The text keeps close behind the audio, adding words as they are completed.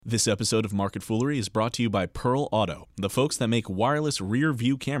This episode of Market Foolery is brought to you by Pearl Auto, the folks that make wireless rear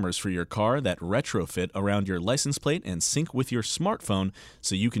view cameras for your car that retrofit around your license plate and sync with your smartphone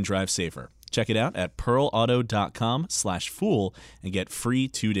so you can drive safer. Check it out at pearlauto.com/fool and get free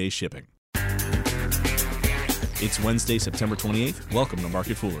 2-day shipping. It's Wednesday, September 28th. Welcome to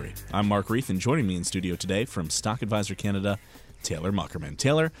Market Foolery. I'm Mark Reith, and joining me in studio today from Stock Advisor Canada, Taylor Muckerman.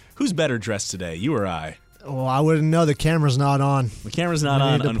 Taylor, who's better dressed today, you or I? Well, I wouldn't know. The camera's not on. The camera's not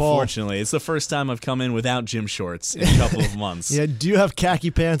on, unfortunately. It's the first time I've come in without gym shorts in a couple of months. Yeah, do you have khaki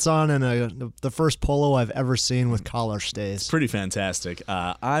pants on and the first polo I've ever seen with collar stays? Pretty fantastic.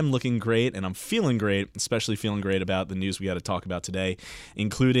 I'm looking great, and I'm feeling great, especially feeling great about the news we got to talk about today,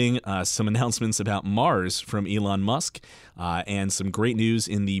 including some announcements about Mars from Elon Musk and some great news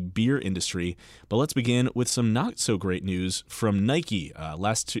in the beer industry. But let's begin with some not-so-great news from Nike.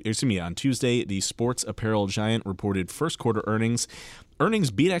 On Tuesday, the sports apparel giant reported first quarter earnings.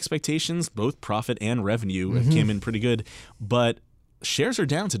 Earnings beat expectations, both profit and revenue came in pretty good, but shares are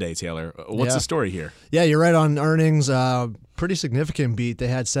down today, Taylor. What's the story here? Yeah, you're right on earnings. Pretty significant beat. They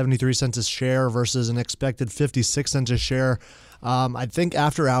had 73 cents a share versus an expected 56 cents a share. I think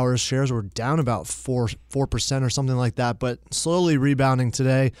after hours shares were down about 4% or something like that, but slowly rebounding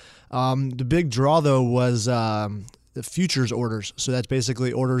today. The big draw, though, was the futures orders. So that's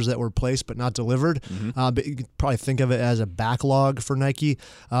basically orders that were placed but not delivered. But you could probably think of it as a backlog for Nike.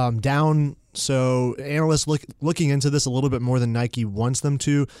 Down. So analysts looking into this a little bit more than Nike wants them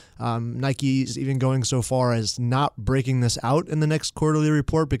to. Nike's even going so far as not breaking this out in the next quarterly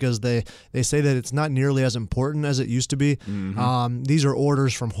report because they say that it's not nearly as important as it used to be. These are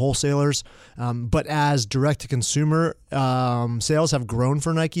orders from wholesalers. But as direct-to-consumer sales have grown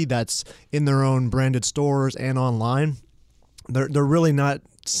for Nike, that's in their own branded stores and online, they're really not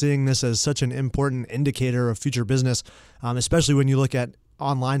seeing this as such an important indicator of future business, especially when you look at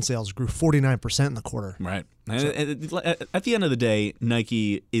online sales grew 49% in the quarter. Right. At the end of the day,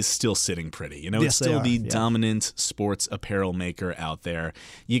 Nike is still sitting pretty. You know, yes, it's still the dominant sports apparel maker out there.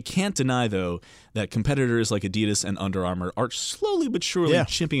 You can't deny, though, that competitors like Adidas and Under Armour are slowly but surely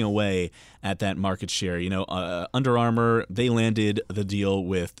chipping away at that market share. You know, Under Armour, they landed the deal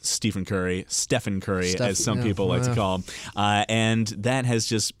with Stephen Curry, as some people like to call him, and that has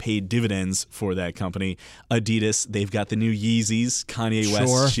just paid dividends for that company. Adidas, they've got the new Yeezys, Kanye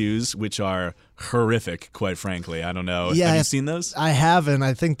West shoes, which are horrific, quite frankly. I don't know. Yeah, have you seen those? I haven't.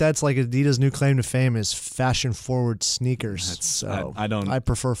 I think that's like Adidas' new claim to fame is fashion-forward sneakers. I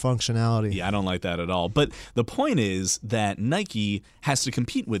prefer functionality. Yeah, I don't like that at all. But the point is that Nike has to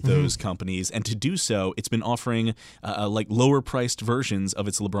compete with those companies, and to do so, it's been offering like lower-priced versions of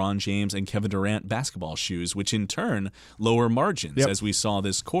its LeBron James and Kevin Durant basketball shoes, which in turn lower margins, as we saw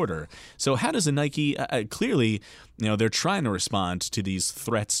this quarter. So how does a Nike clearly, you know, they're trying to respond to these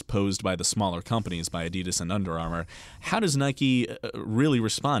threats posed by the smaller companies, by Adidas and Under Armour. How does Nike really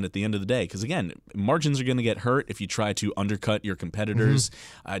respond at the end of the day? Because again, margins are going to get hurt if you try to undercut your competitors.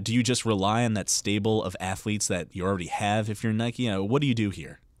 Do you just rely on that stable of athletes that you already have if you're Nike? What do you do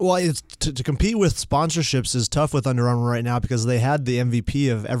here? Well, it's to compete with sponsorships is tough with Under Armour right now because they had the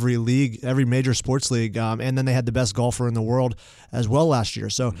MVP of every league, every major sports league, and then they had the best golfer in the world as well last year.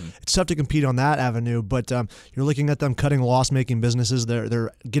 So it's tough to compete on that avenue. But you're looking at them cutting loss-making businesses.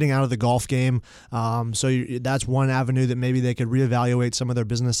 They're getting out of the golf game. That's one avenue that maybe they could reevaluate some of their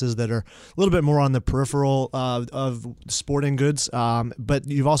businesses that are a little bit more on the peripheral of sporting goods. But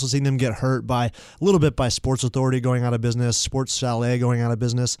you've also seen them get hurt by a little bit by Sports Authority going out of business, Sports Chalet going out of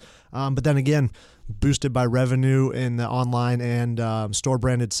business. But then again, boosted by revenue in the online and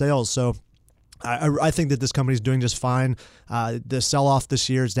store-branded sales. So I think that this company is doing just fine. The sell-off this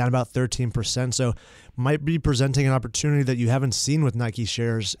year is down about 13%, so might be presenting an opportunity that you haven't seen with Nike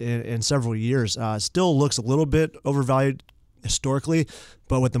shares in several years. Still looks a little bit overvalued historically,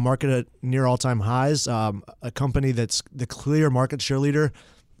 but with the market at near all-time highs, a company that's the clear market share leader,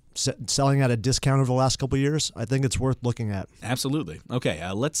 selling at a discount over the last couple of years, I think it's worth looking at. Absolutely. Okay,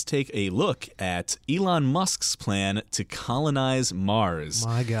 let's take a look at Elon Musk's plan to colonize Mars.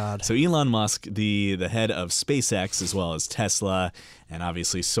 My God. So Elon Musk, the head of SpaceX as well as Tesla, and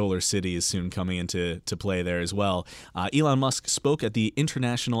obviously Solar City is soon coming into play there as well. Elon Musk spoke at the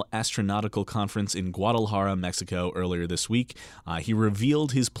International Astronautical Conference in Guadalajara, Mexico earlier this week. He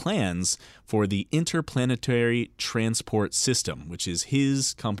revealed his plans for the Interplanetary Transport System, which is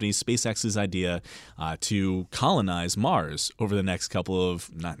his company, SpaceX's idea to colonize Mars over the next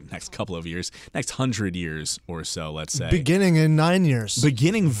 100 years or so, let's say. Beginning in 9 years.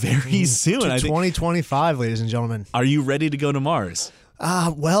 Beginning very soon. To 2025, ladies and gentlemen. Are you ready to go to Mars?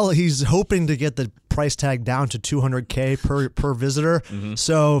 Well, he's hoping to get the price tag down to $200K per visitor.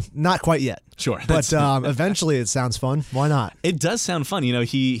 So not quite yet. Sure. But eventually it sounds fun. Why not? It does sound fun. You know,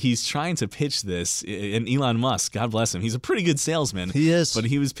 he's trying to pitch this, and Elon Musk, God bless him, he's a pretty good salesman. He is. But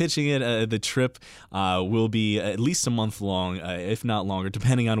he was pitching it. The trip will be at least a month long, if not longer,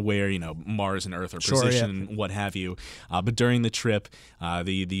 depending on where, Mars and Earth are positioned and what have you. But during the trip,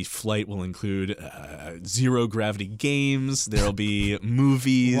 the flight will include zero gravity games. There'll be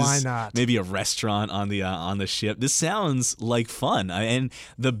movies. Why not? Maybe a restaurant on the ship. This sounds like fun. And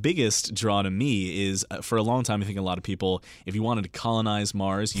the biggest draw to me is, for a long time, I think a lot of people, if you wanted to colonize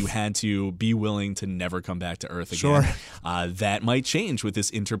Mars, you had to be willing to never come back to Earth again. Sure. That might change with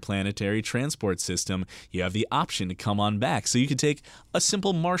this interplanetary transport system. You have the option to come on back. So you could take a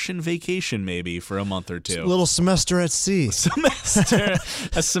simple Martian vacation maybe for a month or two. A little semester at sea.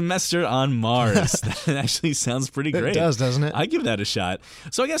 A semester on Mars. That actually sounds pretty great. It does, doesn't it? I give that a shot.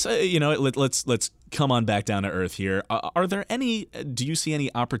 So I guess, let's come on back down to Earth here. Do you see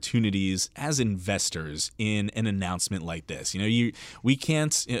any opportunities as investors in an announcement like this? We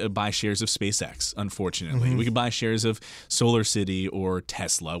can't buy shares of SpaceX, unfortunately. We could buy shares of SolarCity or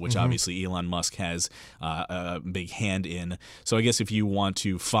Tesla, which obviously Elon Musk has a big hand in. So I guess if you want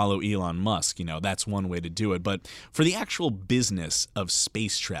to follow Elon Musk, that's one way to do it. But for the actual business of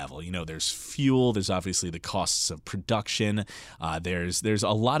space travel, there's fuel, there's obviously the costs of production, there's a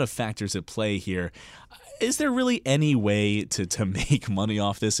lot of factors at play here. Is there really any way to make money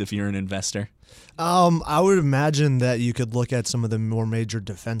off this if you're an investor? I would imagine that you could look at some of the more major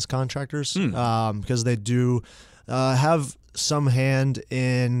defense contractors because they do have some hand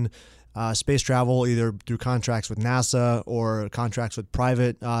in space travel, either through contracts with NASA or contracts with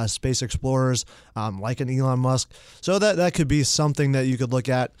private space explorers like an Elon Musk. So that could be something that you could look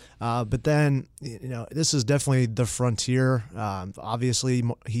at. But then, this is definitely the frontier. Obviously,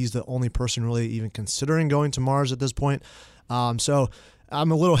 he's the only person really even considering going to Mars at this point. So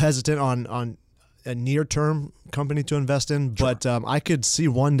I'm a little hesitant on a near-term company to invest in, but I could see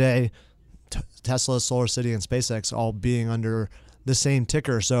one day Tesla, SolarCity, and SpaceX all being under the same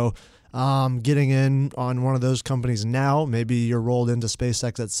ticker. So getting in on one of those companies now, maybe you're rolled into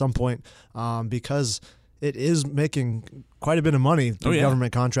SpaceX at some point because it is making quite a bit of money through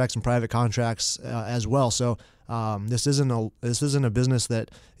government contracts and private contracts as well. So this isn't a business that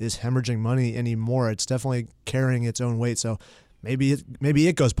is hemorrhaging money anymore. It's definitely carrying its own weight. So maybe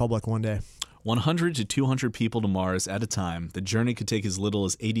it goes public one day. 100 to 200 people to Mars at a time. The journey could take as little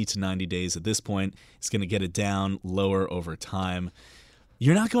as 80 to 90 days at this point. It's going to get it down lower over time.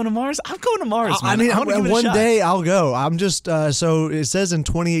 You're not going to Mars? I'm going to Mars, man. I mean, one shot. day I'll go. I'm just so it says in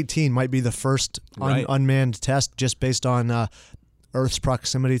 2018 might be the first unmanned test just based on Earth's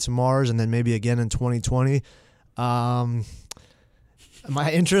proximity to Mars, and then maybe again in 2020.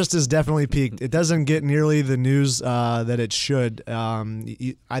 My interest is definitely peaked. It doesn't get nearly the news that it should.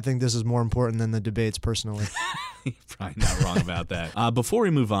 I think this is more important than the debates, personally. You're probably not wrong about that. Before we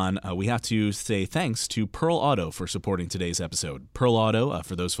move on, we have to say thanks to Pearl Auto for supporting today's episode. Pearl Auto,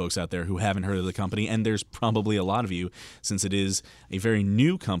 for those folks out there who haven't heard of the company, and there's probably a lot of you since it is a very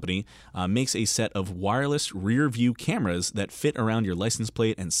new company, makes a set of wireless rear view cameras that fit around your license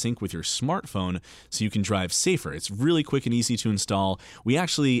plate and sync with your smartphone so you can drive safer. It's really quick and easy to install. We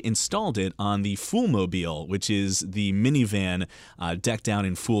actually installed it on the Foolmobile, which is the minivan decked out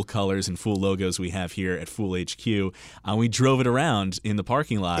in Fool colors and Fool logos we have here at Fool HQ. We drove it around in the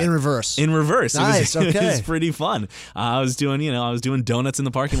parking lot in reverse. Nice. Okay. It was pretty fun. I was doing donuts in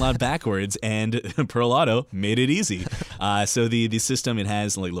the parking lot backwards, and Pearl Auto made it easy. So the system, it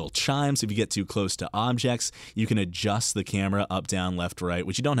has like little chimes. If you get too close to objects, you can adjust the camera up, down, left, right,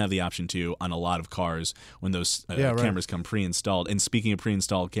 which you don't have the option to on a lot of cars when those cameras come pre-installed. And speaking of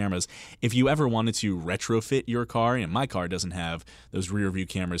pre-installed cameras, if you ever wanted to retrofit your car, and my car doesn't have those rear view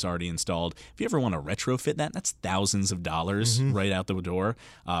cameras already installed, if you ever want to retrofit that's thousands of dollars right out the door.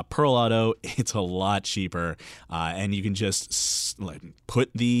 Pearl Auto, it's a lot cheaper, and you can just put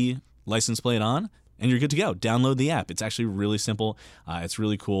the license plate on and you're good to go. Download the app. It's actually really simple. It's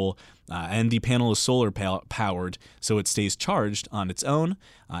really cool. And the panel is solar powered, so it stays charged on its own,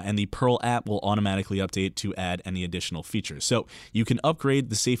 and the Pearl app will automatically update to add any additional features. So you can upgrade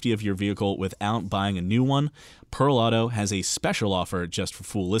the safety of your vehicle without buying a new one. Pearl Auto has a special offer just for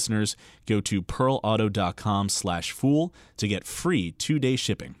Fool listeners. Go to pearlauto.com/fool to get free 2-day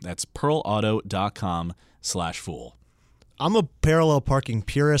shipping. That's pearlauto.com/fool. I'm a parallel parking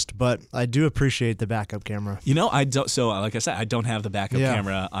purist, but I do appreciate the backup camera. I don't. So, like I said, I don't have the backup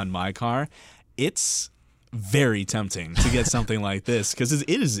camera on my car. It's very tempting to get something like this because it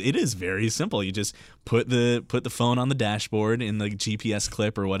is very simple. You just put the phone on the dashboard in the GPS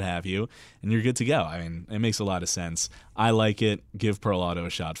clip or what have you, and you're good to go. I mean, it makes a lot of sense. I like it. Give Pearl Auto a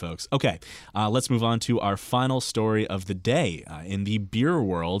shot, folks. Okay, let's move on to our final story of the day. In the beer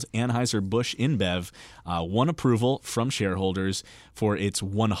world, Anheuser-Busch InBev won approval from shareholders for its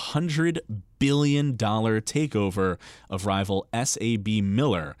 $100 billion takeover of rival SAB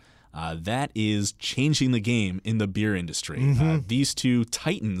Miller. That is changing the game in the beer industry. These two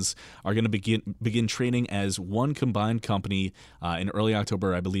titans are going to begin trading as one combined company in early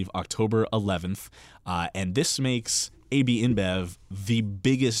October, I believe October 11th. And this makes AB InBev the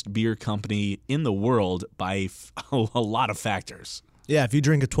biggest beer company in the world by a lot of factors. Yeah, if you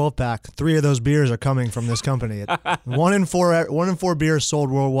drink a 12-pack, 3 of those beers are coming from this company. 1 in 4 beers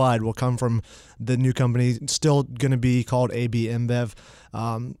sold worldwide will come from the new company. It's still going to be called AB InBev.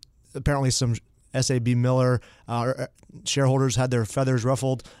 Apparently, some SAB Miller shareholders had their feathers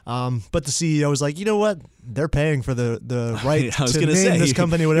ruffled, but the CEO was like, you know what? They're paying for the right to name this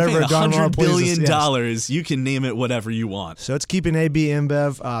company whatever. $100 billion. Yes. You can name it whatever you want. So it's keeping AB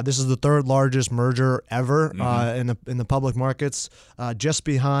InBev. This is the 3rd largest merger ever in the public markets, just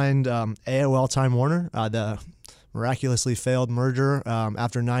behind AOL Time Warner, the miraculously failed merger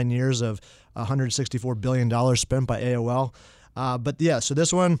after 9 years of $164 billion spent by AOL. But yeah, so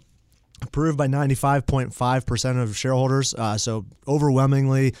this one approved by 95.5% of shareholders, so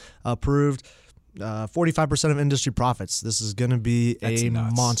overwhelmingly approved. 45% of industry profits. This is going to be a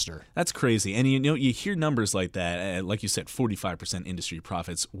monster. That's crazy. And you hear numbers like that, like you said, 45% industry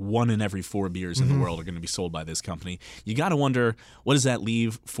profits. 1 in every 4 beers in the world are going to be sold by this company. You got to wonder, what does that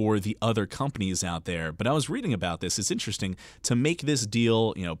leave for the other companies out there? But I was reading about this. It's interesting to make this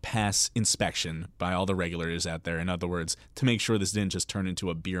deal, pass inspection by all the regulators out there. In other words, to make sure this didn't just turn into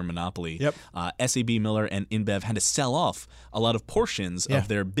a beer monopoly. Yep. SAB Miller and InBev had to sell off a lot of portions of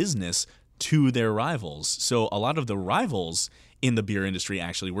their business to their rivals. So a lot of the rivals in the beer industry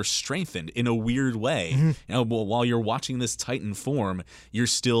actually were strengthened in a weird way. While you're watching this titan form, you're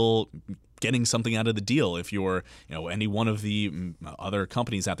still getting something out of the deal if you're any one of the other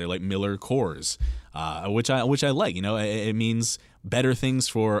companies out there like Miller Coors, which I like. It means better things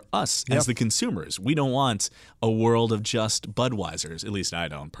for us as the consumers. We don't want a world of just Budweisers. At least I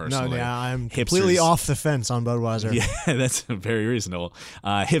don't personally. No, yeah, I'm completely off the fence on Budweiser. Yeah, that's very reasonable.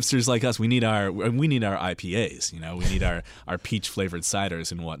 Hipsters like us, we need our IPAs. We need our peach flavored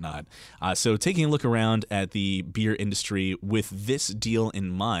ciders and whatnot. So taking a look around at the beer industry with this deal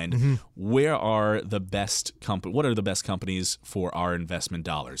in mind, where are the best what are the best companies for our investment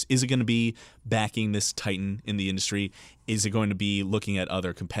dollars? Is it going to be backing this titan in the industry? Is it going to be looking at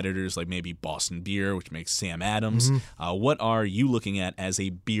other competitors like maybe Boston Beer, which makes Sam Adams? What are you looking at as a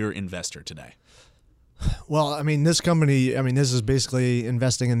beer investor today? Well, this company, this is basically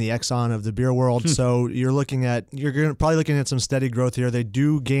investing in the Exxon of the beer world. So you're probably looking at some steady growth here. They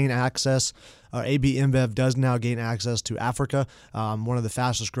do gain access. AB InBev does now gain access to Africa, one of the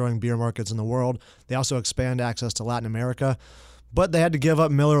fastest growing beer markets in the world. They also expand access to Latin America. But they had to give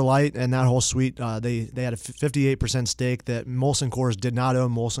up Miller Lite and that whole suite. They had a 58% stake that Molson Coors did not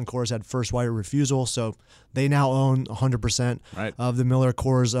own. Molson Coors had first right of refusal, so they now own 100% of the Miller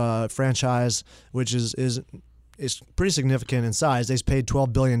Coors franchise, which is pretty significant in size. They paid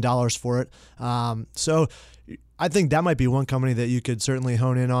 $12 billion for it. So I think that might be one company that you could certainly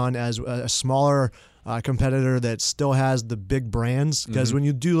hone in on as a smaller competitor that still has the big brands. Because when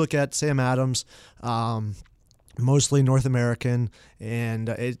you do look at Sam Adams, mostly North American, and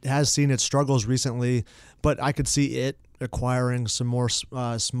it has seen its struggles recently, but I could see it acquiring some more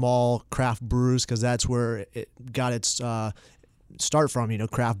small craft brews because that's where it got its start from,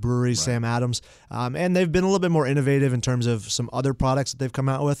 craft breweries, Sam Adams. And they've been a little bit more innovative in terms of some other products that they've come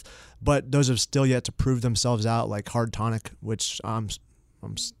out with, but those have still yet to prove themselves out, like Hard Tonic, which I'm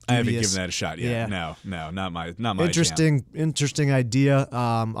I haven't given that a shot yet. Yeah. No, not my interesting idea.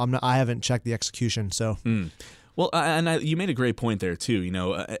 I haven't checked the execution, so. Well, and you made a great point there, too.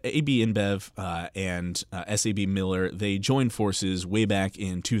 AB InBev and SAB Miller, they joined forces way back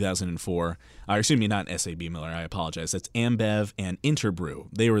in 2004. Excuse me, not SAB Miller, I apologize. That's Ambev and Interbrew.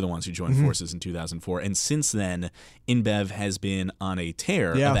 They were the ones who joined forces in 2004. And since then, InBev has been on a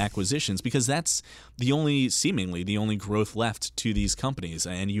tear of acquisitions because that's seemingly the only growth left to these companies.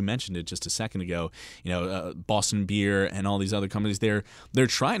 And you mentioned it just a second ago. Boston Beer and all these other companies, they're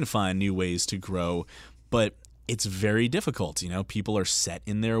trying to find new ways to grow, but it's very difficult. People are set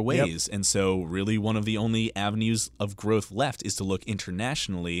in their ways. And so really one of the only avenues of growth left is to look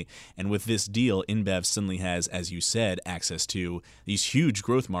internationally. And with this deal, InBev suddenly has, as you said, access to these huge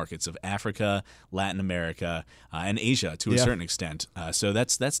growth markets of Africa, Latin America, and Asia to a certain extent. So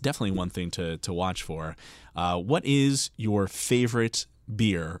that's definitely one thing to watch for. What is your favorite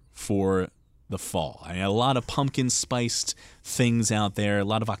beer for the fall? I mean, a lot of pumpkin spiced things out there, a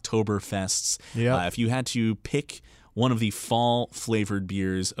lot of Oktoberfests. If you had to pick one of the fall flavored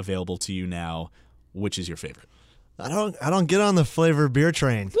beers available to you now, which is your favorite? I don't get on the flavored beer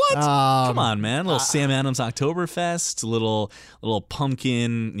train. What? Come on, man. A little Sam Adams Oktoberfest, a little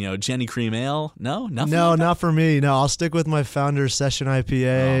pumpkin, Jenny Cream Ale. No, nothing. No, like that? not for me. No, I'll stick with my Founders Session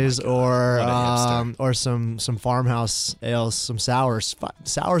IPAs or some farmhouse ales, some sours.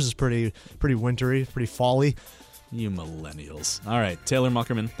 Sours is pretty wintry, pretty fally. You millennials. All right, Taylor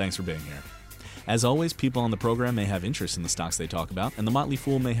Muckerman, thanks for being here. As always, people on the program may have interest in the stocks they talk about, and the Motley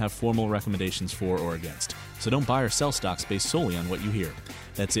Fool may have formal recommendations for or against. So don't buy or sell stocks based solely on what you hear.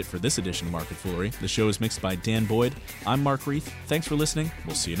 That's it for this edition of Market Foolery. The show is mixed by Dan Boyd. I'm Mark Reith. Thanks for listening.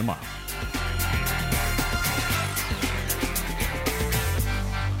 We'll see you tomorrow.